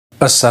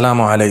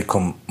Assalamu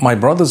alaikum. My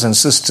brothers and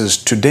sisters,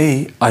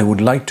 today I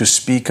would like to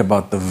speak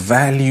about the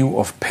value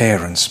of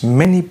parents.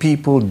 Many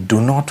people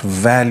do not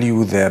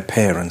value their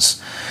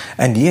parents.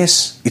 And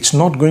yes, it's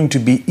not going to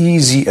be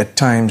easy at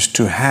times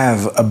to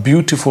have a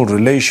beautiful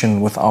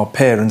relation with our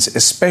parents,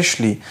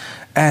 especially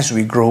as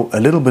we grow a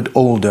little bit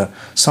older.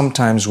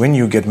 Sometimes when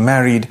you get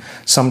married,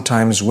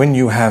 sometimes when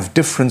you have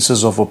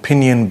differences of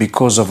opinion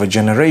because of a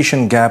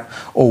generation gap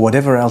or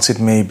whatever else it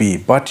may be.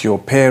 But your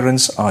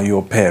parents are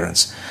your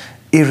parents.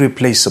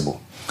 Irreplaceable.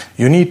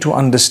 You need to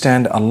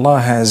understand Allah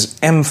has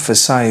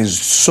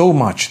emphasized so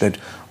much that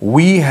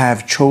we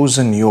have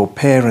chosen your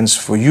parents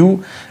for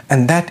you,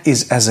 and that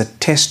is as a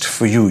test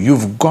for you.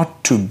 You've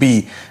got to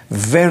be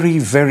very,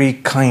 very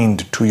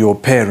kind to your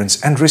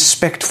parents and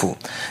respectful.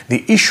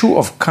 The issue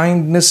of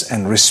kindness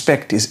and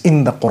respect is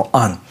in the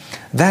Quran.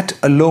 That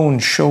alone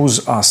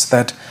shows us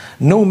that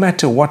no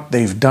matter what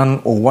they've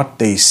done or what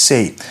they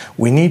say,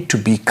 we need to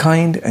be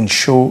kind and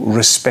show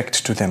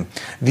respect to them.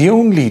 The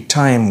only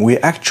time we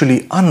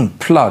actually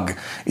unplug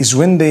is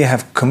when they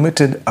have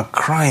committed a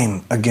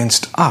crime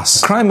against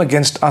us. A crime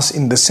against us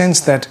in the sense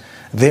that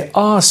there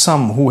are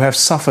some who have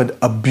suffered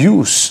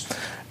abuse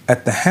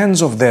at the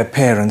hands of their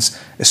parents,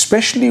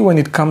 especially when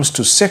it comes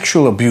to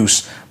sexual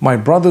abuse. My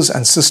brothers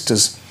and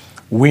sisters,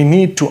 we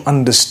need to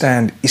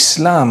understand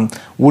Islam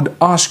would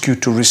ask you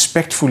to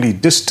respectfully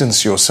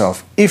distance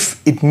yourself.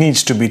 If it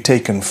needs to be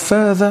taken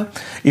further,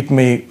 it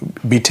may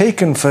be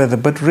taken further,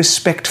 but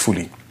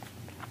respectfully.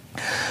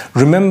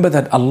 Remember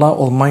that Allah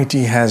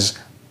Almighty has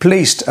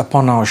placed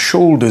upon our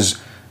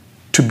shoulders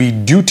to be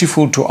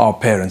dutiful to our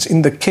parents.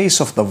 In the case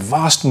of the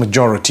vast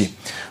majority,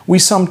 we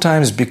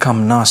sometimes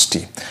become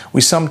nasty.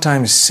 We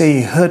sometimes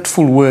say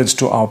hurtful words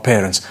to our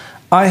parents.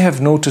 I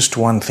have noticed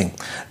one thing.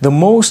 The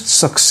most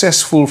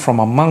successful from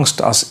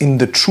amongst us in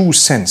the true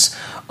sense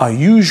are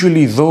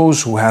usually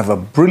those who have a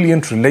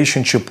brilliant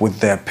relationship with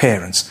their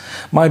parents.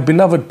 My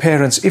beloved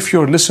parents, if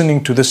you're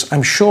listening to this,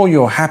 I'm sure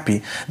you're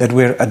happy that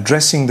we're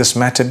addressing this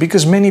matter,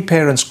 because many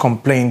parents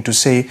complain to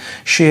say,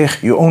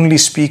 Sheikh, you only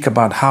speak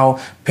about how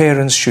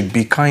parents should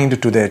be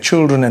kind to their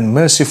children and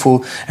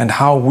merciful and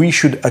how we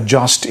should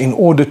adjust in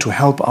order to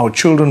help our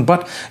children,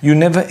 but you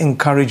never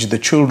encourage the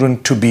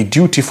children to be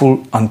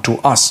dutiful unto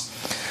us.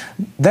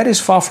 That is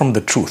far from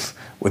the truth.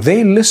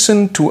 They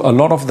listen to a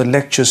lot of the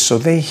lectures, so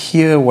they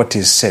hear what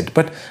is said.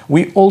 But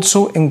we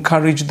also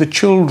encourage the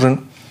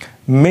children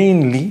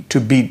mainly to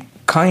be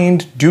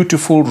kind,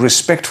 dutiful,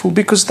 respectful,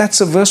 because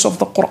that's a verse of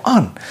the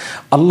Quran.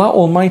 Allah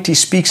Almighty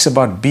speaks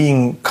about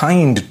being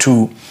kind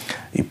to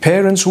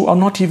parents who are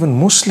not even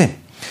Muslim,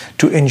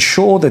 to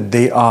ensure that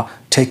they are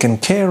taken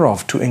care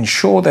of, to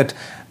ensure that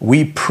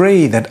we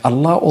pray that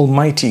Allah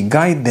Almighty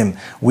guide them.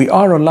 We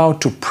are allowed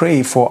to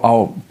pray for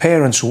our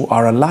parents who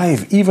are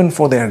alive, even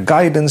for their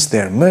guidance,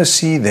 their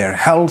mercy, their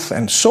health,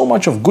 and so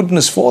much of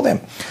goodness for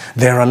them.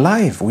 They're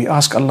alive. We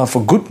ask Allah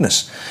for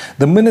goodness.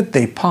 The minute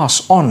they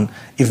pass on,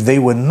 if they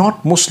were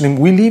not Muslim,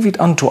 we leave it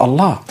unto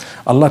Allah.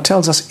 Allah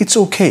tells us, it's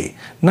okay.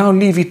 Now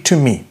leave it to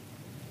me.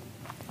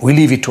 We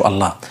leave it to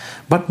Allah.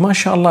 But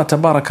mashallah,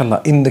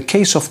 tabarakallah, in the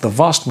case of the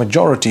vast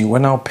majority,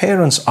 when our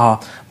parents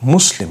are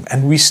Muslim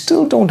and we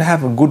still don't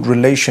have a good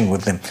relation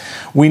with them,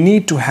 we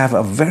need to have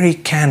a very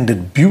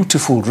candid,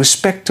 beautiful,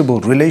 respectable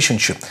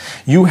relationship.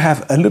 You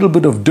have a little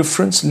bit of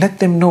difference, let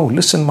them know,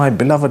 listen, my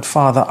beloved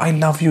father, I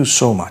love you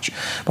so much.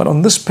 But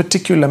on this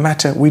particular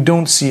matter, we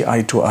don't see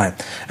eye to eye.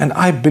 And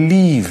I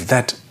believe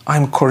that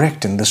I'm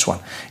correct in this one.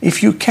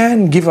 If you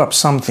can give up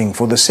something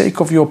for the sake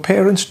of your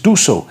parents, do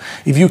so.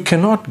 If you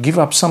cannot give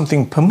up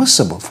something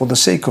permissible for the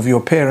sake of your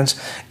parents,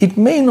 it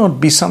may not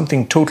be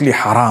something totally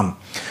haram.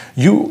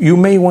 You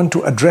may want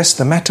to address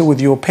the matter with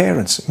your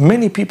parents.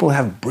 Many people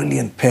have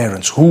brilliant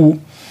parents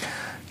who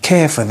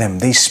care for them,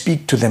 they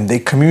speak to them, they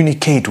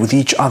communicate with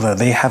each other,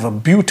 they have a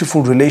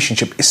beautiful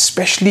relationship,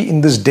 especially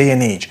in this day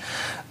and age.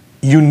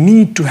 You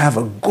need to have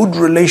a good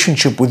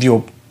relationship with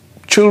your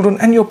children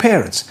and your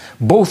parents,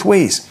 both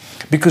ways,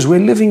 because we're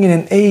living in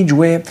an age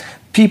where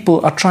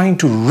people are trying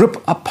to rip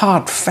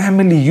apart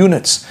family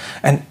units.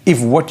 And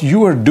if what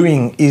you are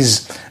doing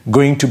is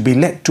going to be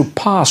let to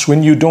pass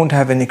when you don't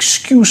have an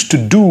excuse to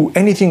do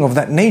anything of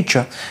that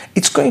nature,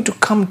 it's going to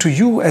come to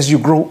you as you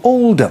grow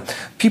older.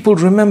 People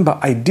remember,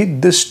 I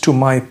did this to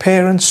my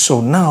parents, so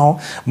now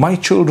my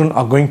children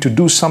are going to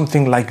do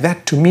something like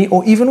that to me,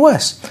 or even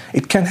worse.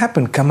 It can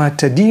happen. Kama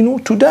tadinu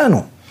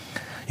tudanu.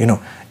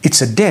 It's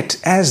a debt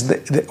as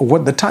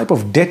what the type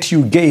of debt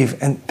you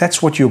gave, and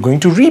that's what you're going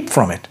to reap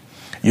from it.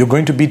 You're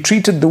going to be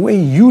treated the way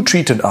you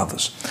treated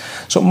others.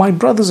 So my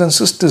brothers and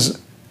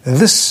sisters,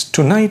 this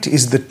tonight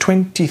is the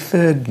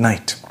 23rd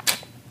night.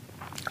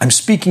 I'm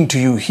speaking to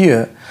you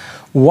here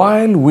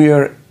while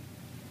we're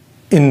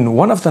in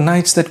one of the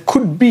nights that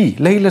could be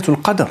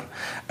Laylatul Qadr.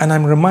 And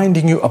I'm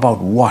reminding you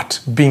about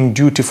what? Being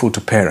dutiful to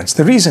parents.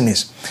 The reason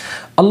is,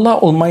 Allah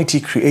Almighty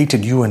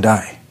created you and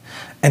I.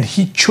 And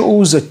He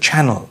chose a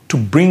channel to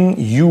bring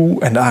you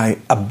and I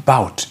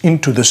about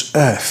into this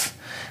earth.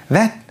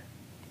 That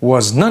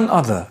was none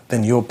other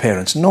than your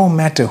parents, no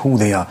matter who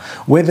they are.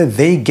 Whether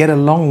they get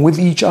along with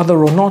each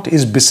other or not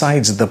is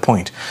besides the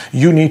point.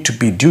 You need to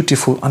be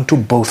dutiful unto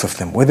both of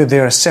them, whether they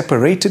are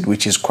separated,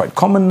 which is quite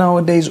common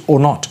nowadays, or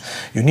not.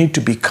 You need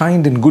to be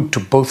kind and good to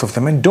both of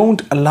them, and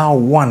don't allow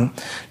one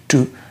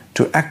to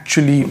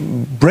actually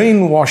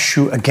brainwash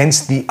you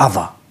against the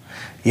other.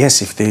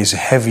 Yes, if there is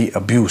heavy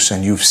abuse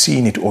and you've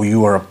seen it, or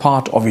you are a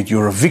part of it,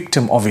 you're a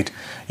victim of it,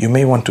 you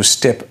may want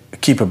to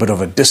keep a bit of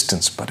a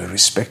distance, but a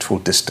respectful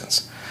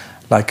distance.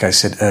 Like I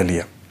said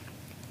earlier,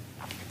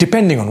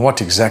 depending on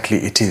what exactly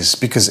it is,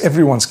 because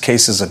everyone's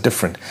cases are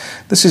different.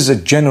 This is a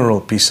general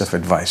piece of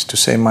advice to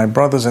say, my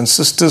brothers and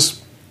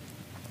sisters,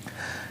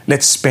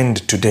 let's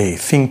spend today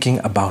thinking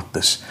about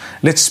this.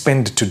 Let's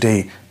spend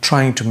today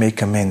trying to make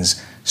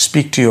amends.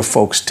 Speak to your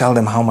folks, tell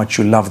them how much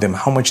you love them,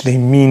 how much they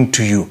mean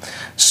to you.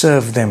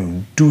 Serve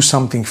them, do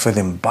something for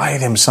them, buy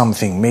them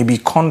something, maybe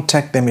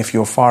contact them if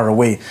you're far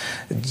away.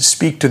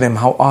 Speak to them,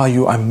 how are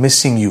you? I'm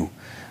missing you.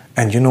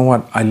 And you know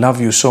what? I love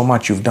you so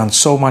much. You've done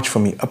so much for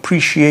me.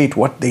 Appreciate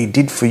what they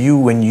did for you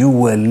when you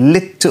were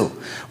little,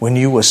 when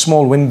you were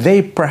small, when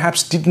they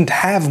perhaps didn't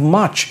have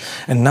much.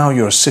 And now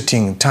you're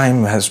sitting,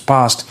 time has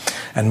passed.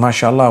 And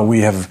mashallah,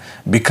 we have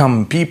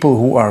become people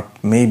who are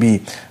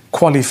maybe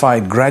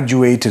qualified,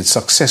 graduated,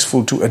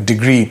 successful to a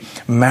degree,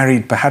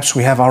 married. Perhaps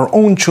we have our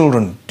own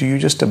children. Do you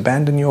just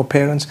abandon your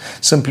parents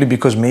simply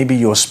because maybe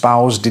your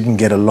spouse didn't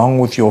get along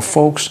with your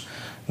folks?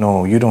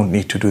 No, you don't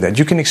need to do that.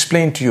 You can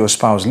explain to your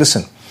spouse,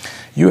 listen,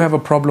 you have a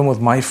problem with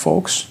my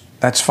folks,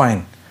 that's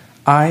fine.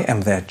 I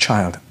am their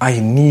child. I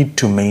need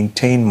to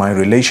maintain my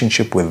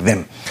relationship with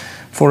them.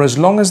 For as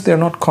long as they're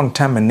not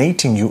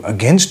contaminating you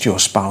against your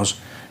spouse,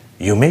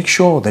 you make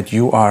sure that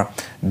you are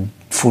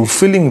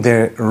fulfilling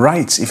their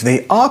rights. If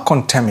they are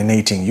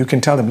contaminating, you can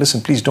tell them,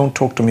 listen, please don't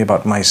talk to me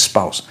about my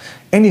spouse.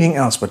 Anything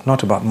else, but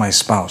not about my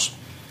spouse.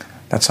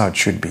 That's how it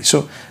should be.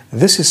 So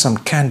this is some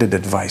candid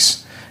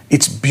advice.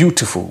 It's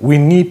beautiful. We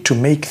need to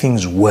make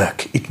things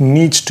work. It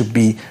needs to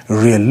be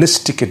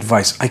realistic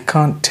advice. I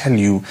can't tell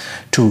you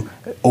to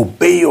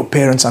obey your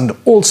parents under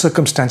all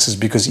circumstances,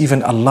 because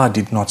even Allah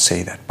did not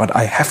say that. But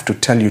I have to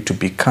tell you to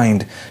be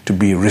kind, to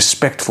be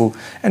respectful.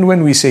 And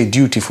when we say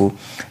dutiful,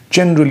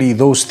 generally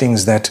those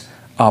things that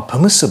are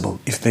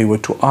permissible, if they were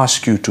to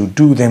ask you to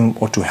do them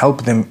or to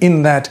help them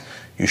in that,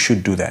 you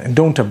should do that. And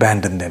don't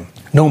abandon them,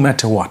 no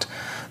matter what.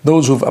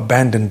 Those who've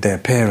abandoned their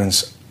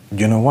parents,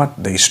 you know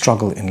what? They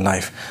struggle in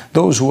life.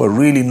 Those who are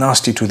really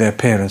nasty to their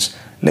parents,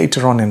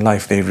 later on in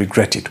life they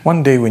regret it.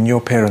 One day when your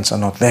parents are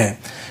not there,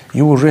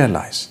 you will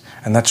realize.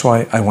 And that's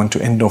why I want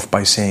to end off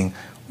by saying,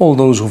 all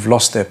those who've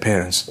lost their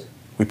parents,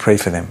 we pray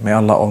for them. May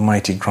Allah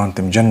Almighty grant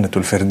them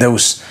Jannatul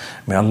Firdaus.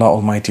 May Allah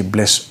Almighty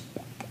bless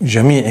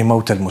Jami'i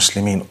Mawt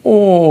al-Muslimin,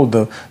 all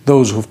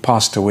those who've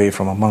passed away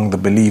from among the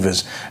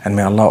believers, and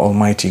may Allah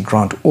Almighty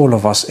grant all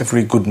of us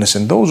every goodness.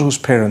 And those whose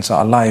parents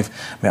are alive,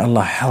 may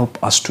Allah help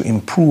us to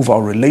improve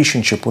our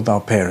relationship with our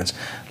parents.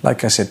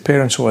 Like I said,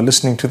 parents who are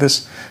listening to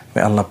this,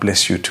 may Allah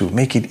bless you too.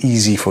 Make it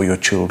easy for your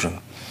children.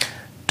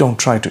 Don't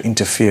try to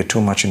interfere too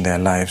much in their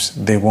lives.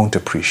 They won't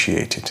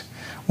appreciate it.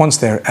 Once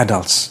they're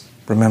adults,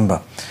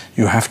 remember,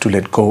 you have to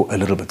let go a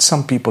little bit.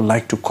 Some people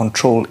like to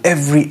control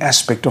every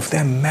aspect of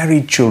their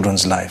married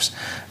children's lives.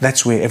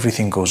 That's where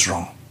everything goes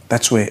wrong.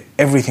 That's where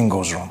everything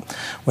goes wrong.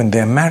 When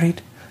they're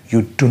married,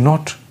 you do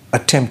not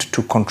attempt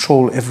to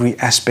control every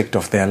aspect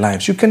of their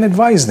lives. You can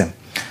advise them.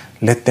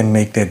 Let them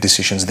make their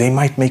decisions. They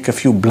might make a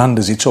few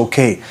blunders. It's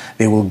okay.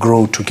 They will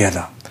grow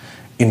together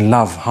in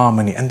love,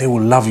 harmony, and they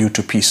will love you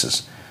to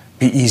pieces.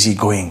 Be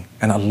easygoing,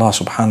 and Allah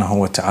subhanahu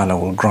wa ta'ala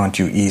will grant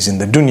you ease in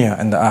the dunya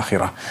and the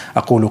akhirah.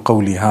 أقول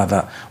قولي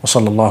هذا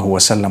وصلى الله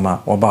وسلم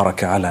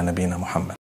وبارك على نبينا محمد.